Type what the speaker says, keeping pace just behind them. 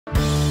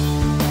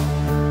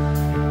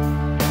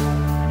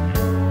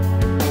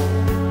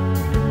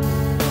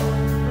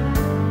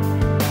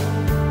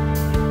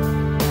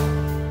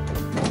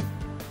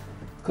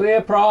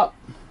Clear prop.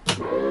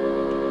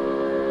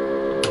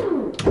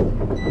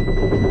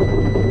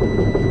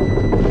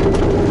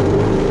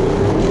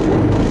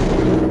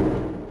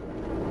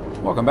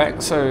 Welcome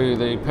back. So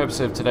the purpose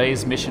of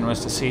today's mission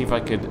was to see if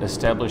I could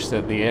establish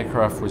that the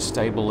aircraft was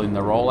stable in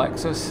the roll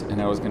axis, and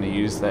I was going to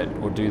use that,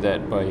 or do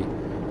that, by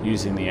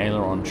using the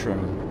aileron trim.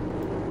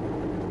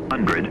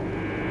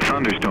 100.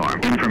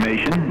 Thunderstorm.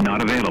 Information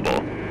not available.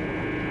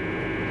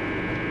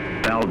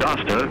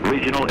 Valdosta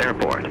Regional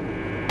Airport.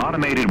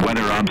 Automated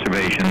weather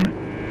observation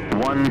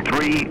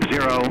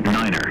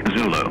 1309er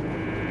Zulu.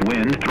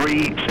 Wind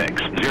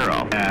 360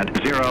 at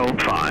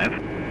 05.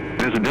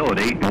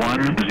 Visibility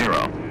 10.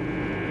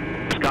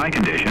 Sky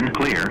condition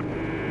clear.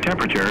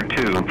 Temperature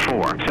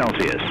 24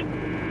 Celsius.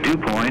 Dew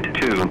point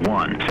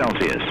 21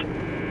 Celsius.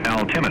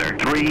 Altimeter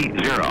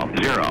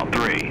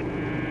 3003.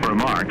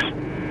 Remarks.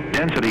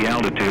 Density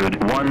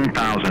altitude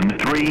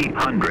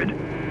 1,300.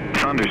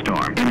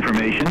 Thunderstorm.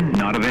 Information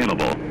not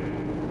available.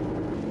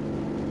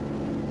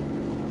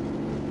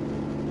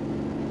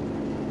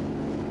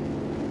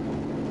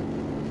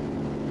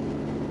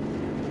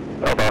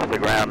 Valdosta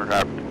ground,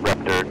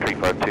 Raptor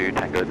 352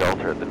 Tango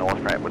Delta at the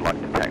north ramp would like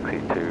to taxi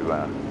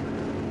to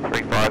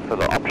 35 for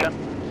the option.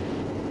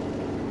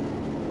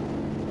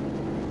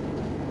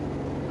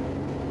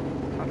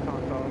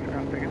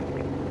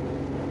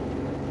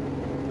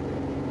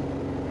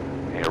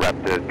 Yeah,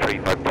 Raptor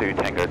 352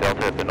 Tango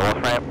Delta at the north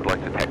ramp would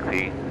like to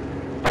taxi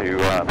to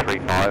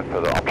 35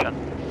 for the option.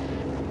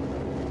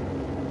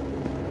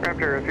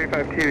 Raptor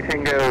 352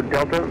 Tango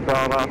Delta,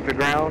 Valdosta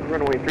ground,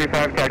 runway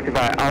 35, taxi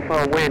by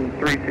Alpha, wind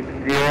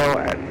 360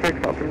 at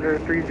 6, altimeter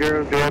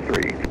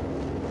 3003.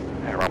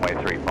 And runway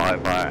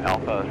 35 by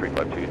Alpha,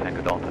 352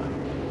 Tango Delta.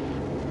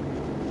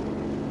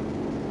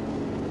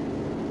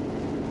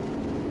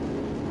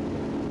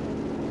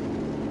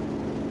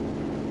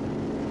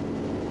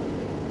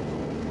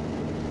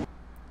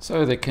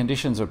 So the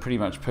conditions are pretty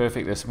much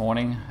perfect this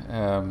morning.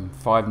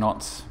 5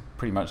 knots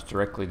pretty much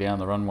directly down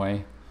the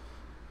runway,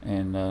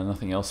 and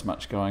nothing else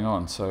much going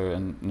on,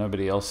 and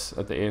nobody else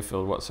at the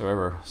airfield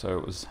whatsoever,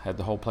 so it had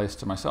the whole place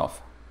to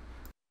myself.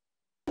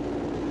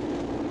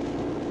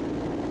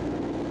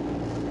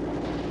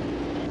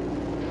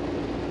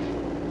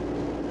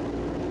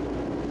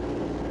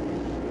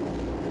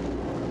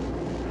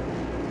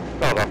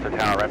 Valdosta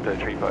Tower, Raptor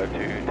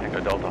 352 Tango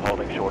Delta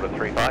holding short of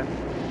 35.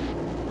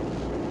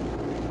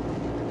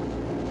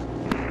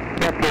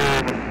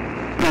 Raptor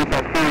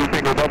 352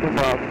 Tango Delta,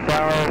 Valdosta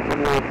Tower,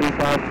 runway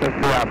 35,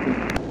 taxi by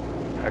Alpha.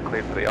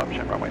 Cleared for the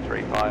option, runway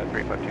 35,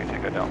 352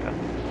 Tango Delta.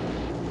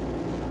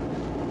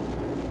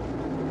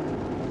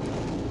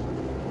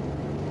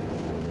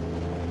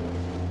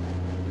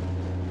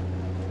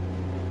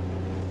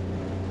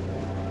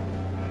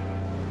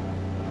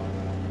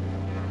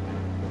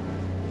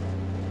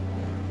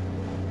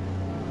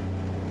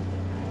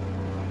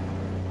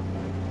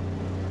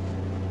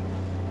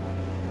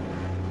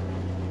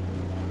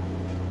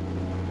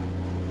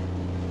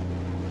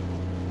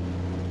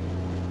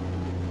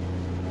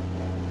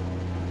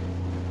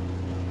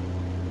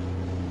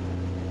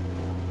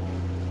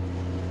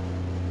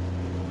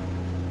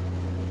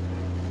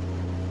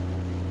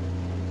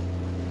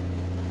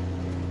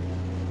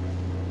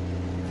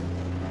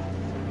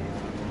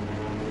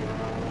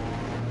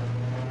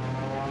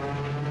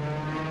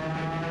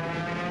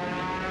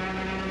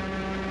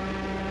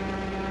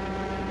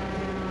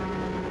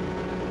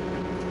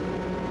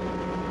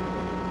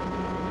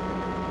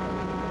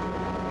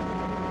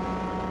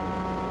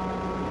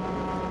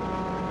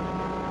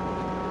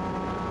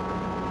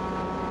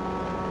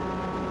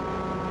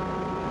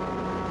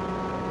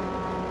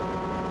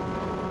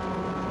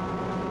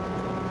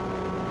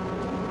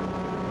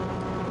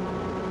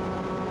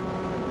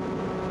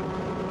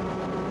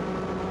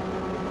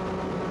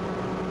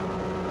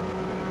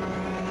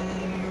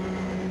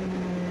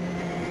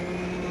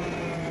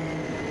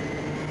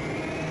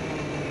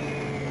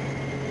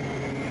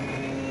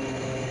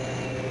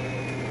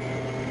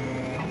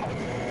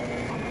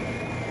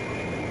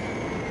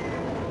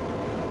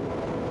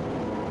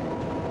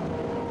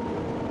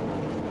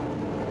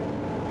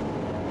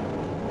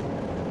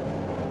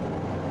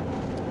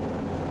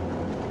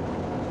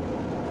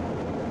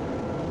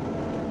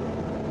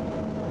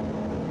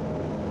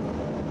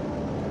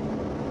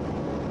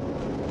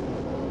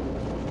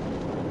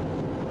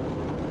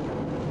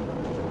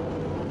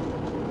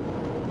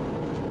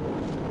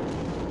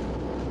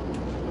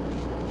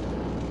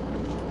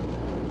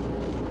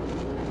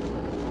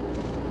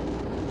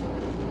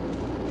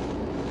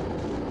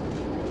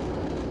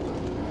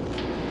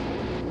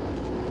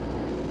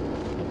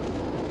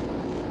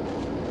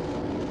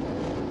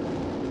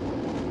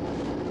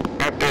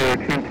 Raptor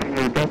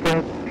 2 Delta,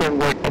 turn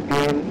right up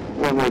in,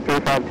 runway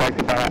 35,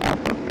 taxi by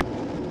Alpha.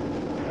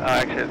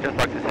 Actually, I'd just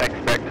like to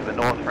taxi back to the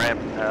north ramp,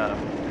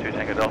 2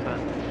 Tango Delta.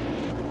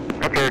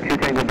 Raptor 2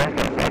 Tango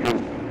Delta, Roger.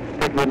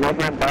 Take the north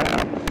ramp by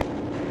Alpha.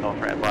 North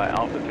ramp by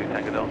Alpha, 2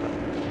 Tango Delta.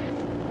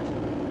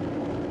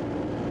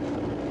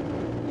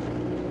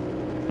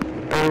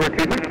 Over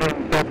 2 Tango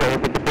Delta, is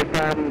it the first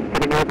time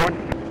hitting airborne?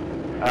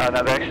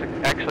 No,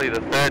 actually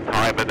the third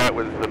time, but that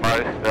was the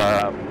most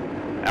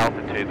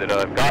altitude that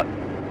I've got,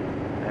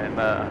 and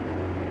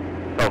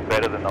felt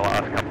better than the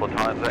last couple of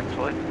times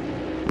actually.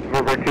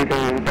 River 2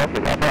 Tango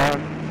Delta,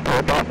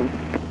 that's awesome.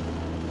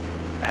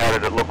 How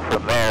did it look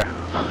from there?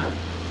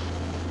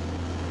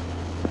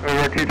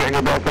 River 2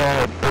 Tango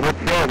Delta, it looks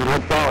good, it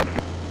looks solid.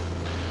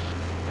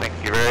 Thank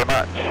you very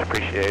much,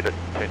 appreciate it,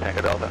 2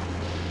 Tango Delta.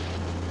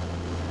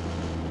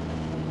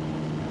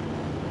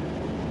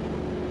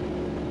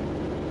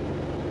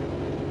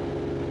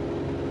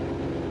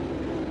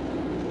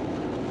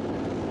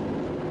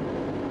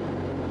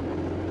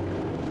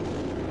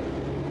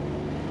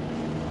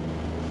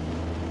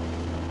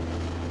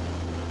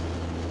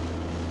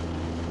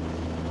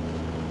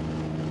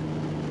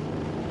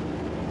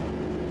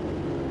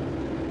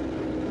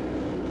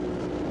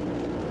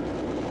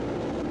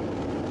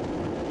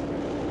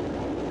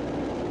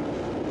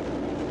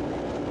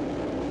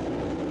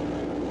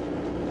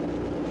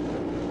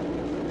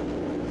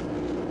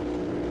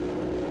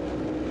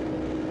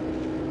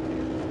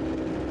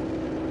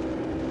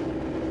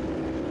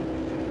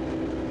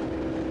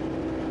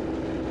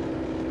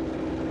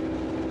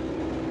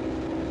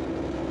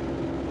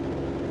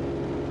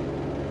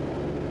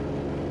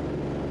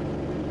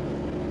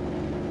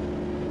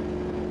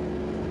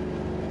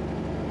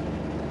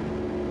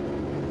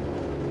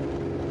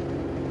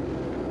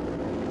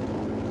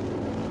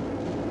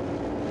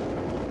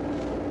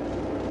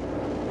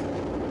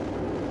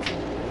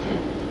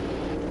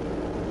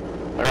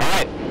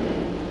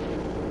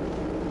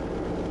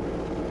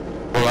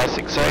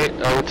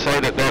 I would say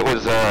that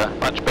was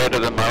much better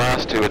than my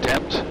last 2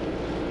 attempts.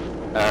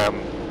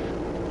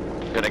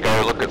 Going to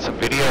go look at some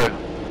video,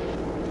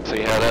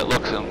 see how that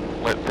looks,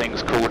 and let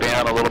things cool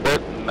down a little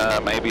bit,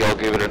 and maybe I'll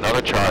give it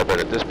another try. But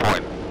at this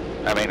point,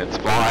 I mean, it's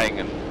flying,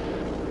 and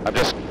I'm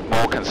just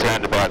more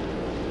concerned about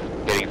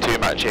getting too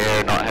much air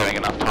and not having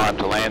enough time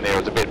to land there. I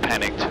was a bit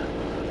panicked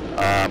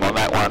on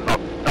that one.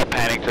 Not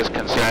panicked, just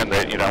concerned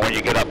that, you know, when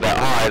you get up that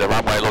high, the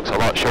runway looks a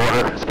lot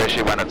shorter,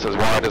 especially when it's as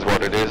wide as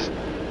what it is.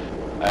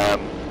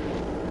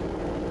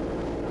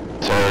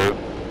 So,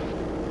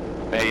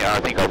 yeah, I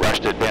think I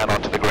rushed it down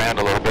onto the ground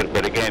a little bit,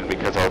 but again,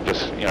 because I was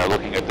just, you know,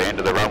 looking at the end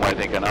of the runway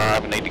thinking, oh, I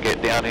need to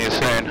get down here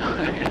soon.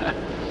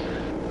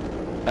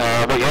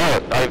 But yeah,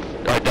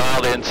 I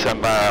dialed in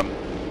some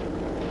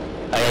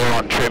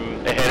aileron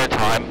trim ahead of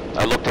time.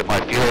 I looked at my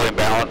fuel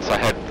imbalance. I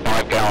had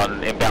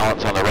 5-gallon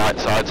imbalance on the right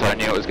side, so I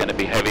knew it was going to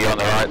be heavy on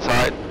the right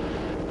side.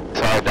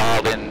 So I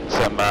dialed in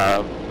some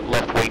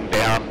left wing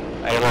down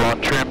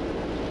aileron trim,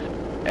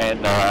 and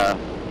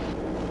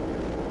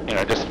you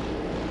know, just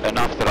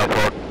enough that I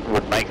thought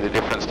would make the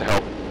difference to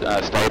help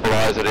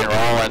stabilize it in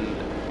roll. And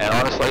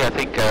honestly, I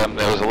think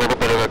there was a little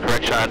bit of a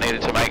correction I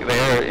needed to make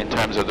there in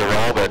terms of the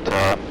roll, but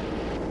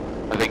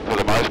I think for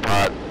the most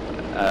part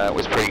it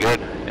was pretty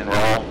good in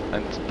roll,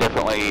 and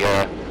definitely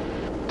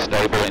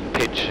stable in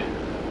pitch.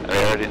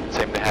 I didn't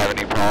seem to have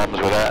any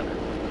problems with that.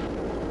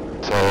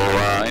 So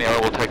anyway,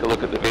 we'll take a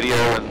look at the video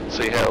and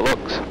see how it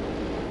looks.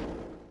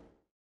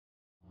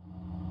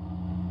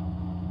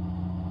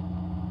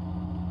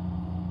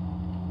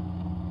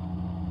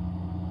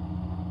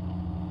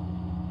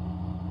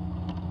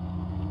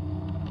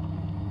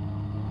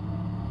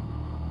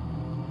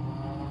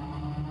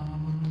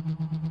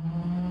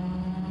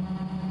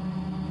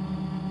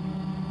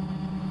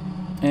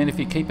 And if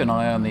you keep an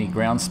eye on the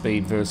ground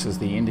speed versus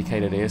the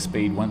indicated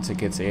airspeed, once it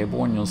gets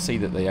airborne, you'll see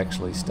that they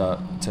actually start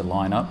to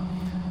line up,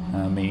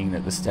 meaning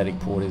that the static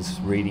port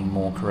is reading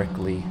more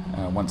correctly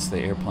once the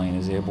airplane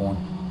is airborne.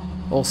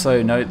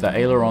 Also note the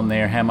aileron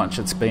there, how much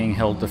it's being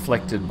held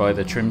deflected by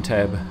the trim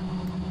tab.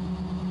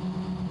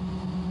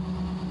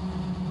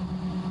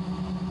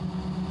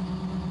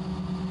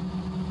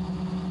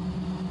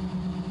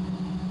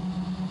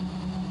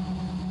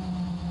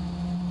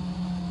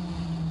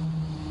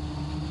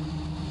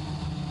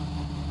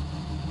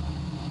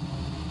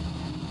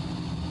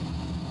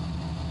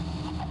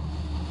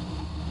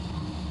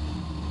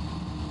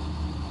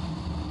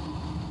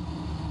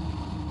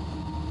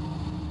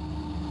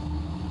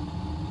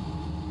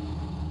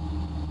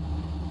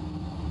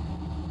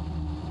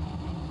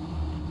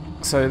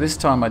 So this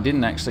time I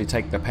didn't actually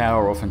take the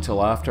power off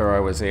until after I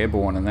was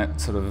airborne, and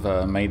that sort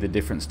of made the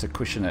difference to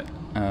cushion it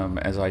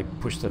as I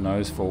pushed the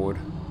nose forward.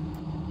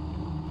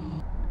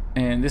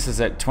 And this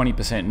is at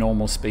 20%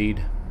 normal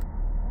speed.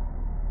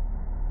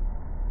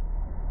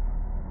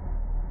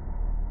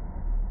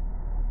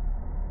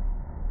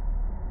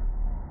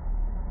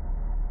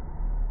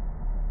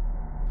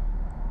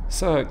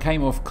 So it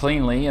came off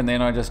cleanly, and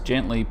then I just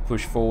gently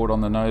pushed forward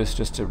on the nose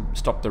just to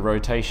stop the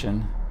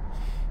rotation,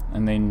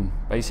 and then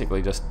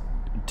basically just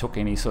took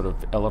any sort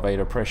of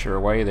elevator pressure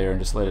away there and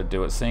just let it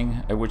do its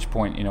thing, at which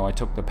point, you know, I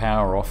took the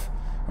power off,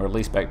 or at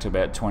least back to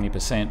about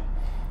 20%,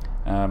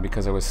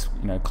 because I was,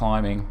 you know,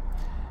 climbing.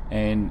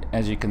 And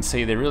as you can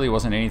see, there really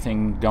wasn't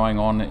anything going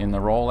on in the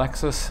roll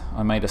axis.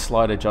 I made a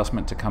slight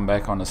adjustment to come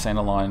back on the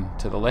center line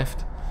to the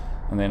left,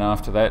 and then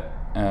after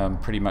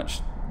that pretty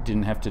much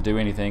didn't have to do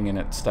anything, and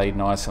it stayed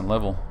nice and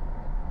level.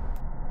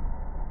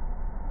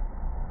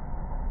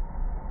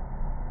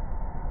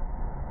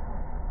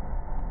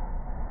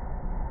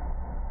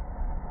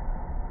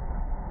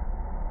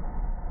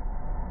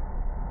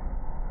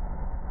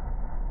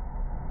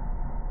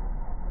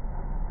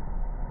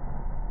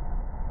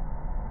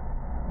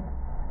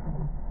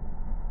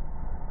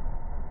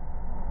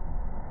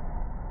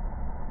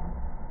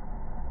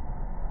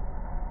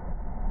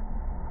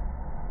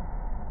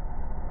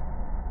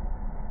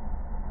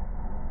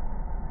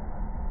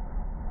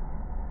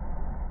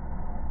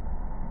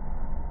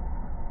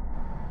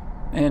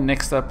 And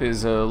next up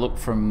is a look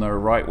from the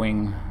right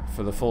wing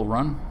for the full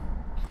run.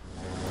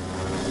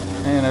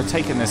 And I've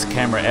taken this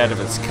camera out of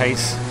its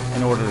case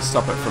in order to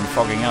stop it from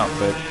fogging up,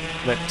 but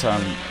that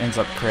ends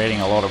up creating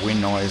a lot of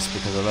wind noise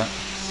because of that.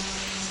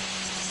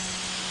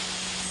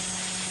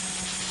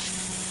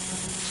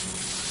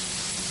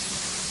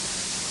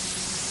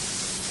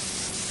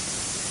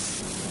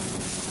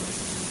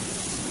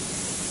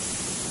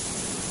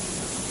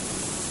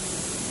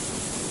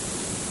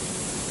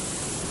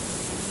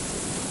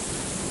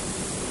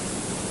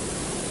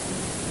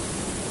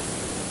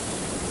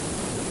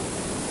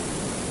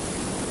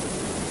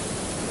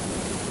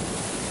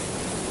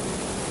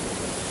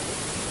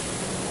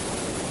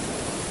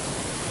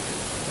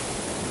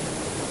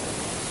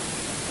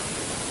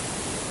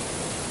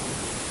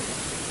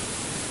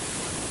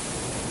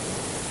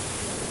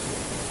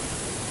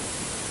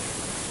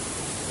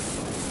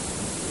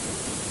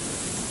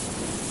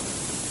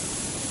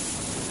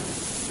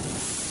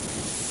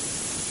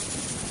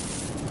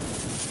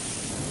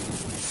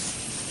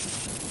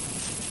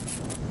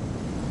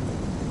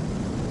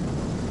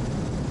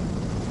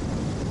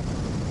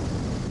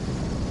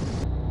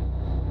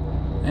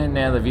 And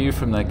now the view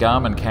from the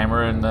Garmin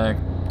camera,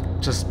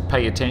 and just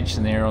pay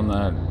attention there on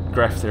the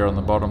graph there on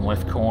the bottom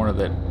left corner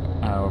that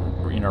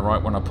you know,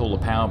 right when I pull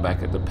the power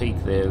back at the peak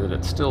there, that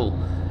it's still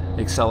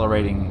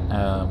accelerating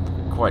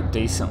quite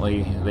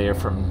decently there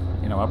from,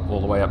 you know, up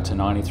all the way up to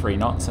 93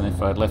 knots. And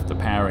if I'd left the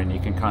power in, you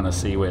can kind of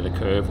see where the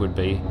curve would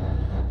be.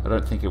 I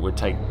don't think it would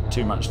take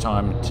too much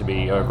time to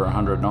be over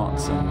 100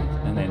 knots,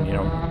 and then, you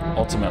know,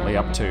 ultimately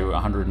up to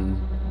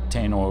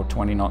 110 or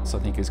 20 knots I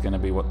think is going to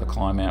be what the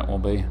climb out will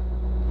be.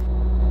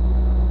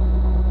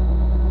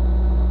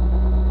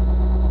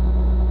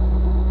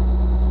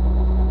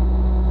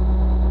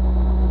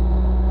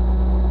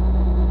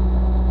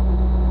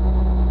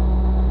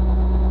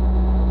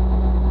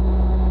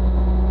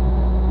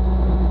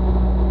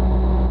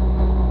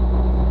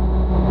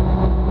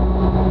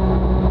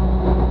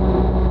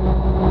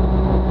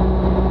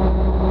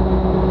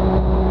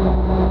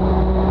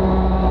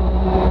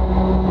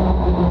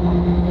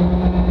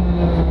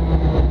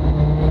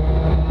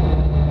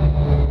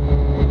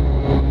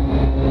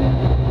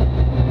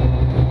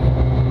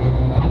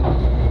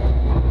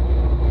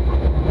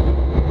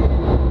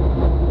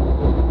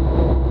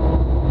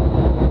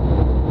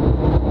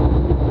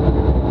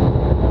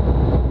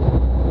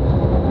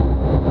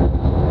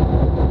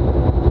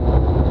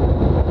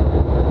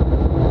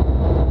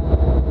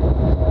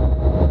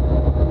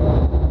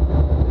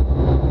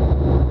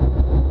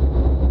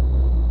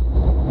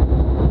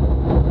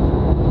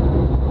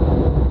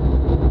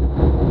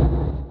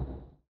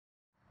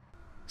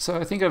 So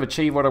I think I've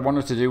achieved what I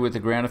wanted to do with the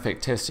ground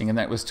effect testing, and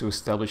that was to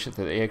establish that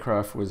the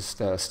aircraft was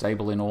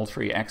stable in all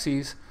three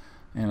axes,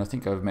 and I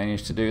think I've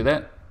managed to do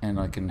that, and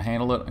I can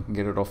handle it, I can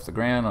get it off the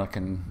ground, I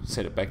can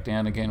set it back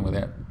down again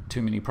without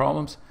too many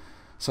problems.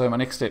 So my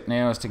next step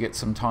now is to get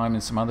some time in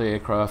some other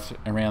aircraft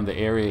around the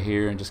area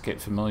here and just get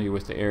familiar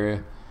with the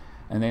area,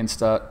 and then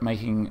start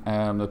making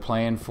the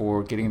plan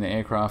for getting the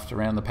aircraft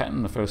around the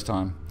pattern the first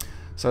time.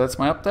 So that's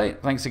my update.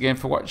 Thanks again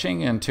for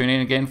watching, and tune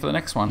in again for the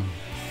next one.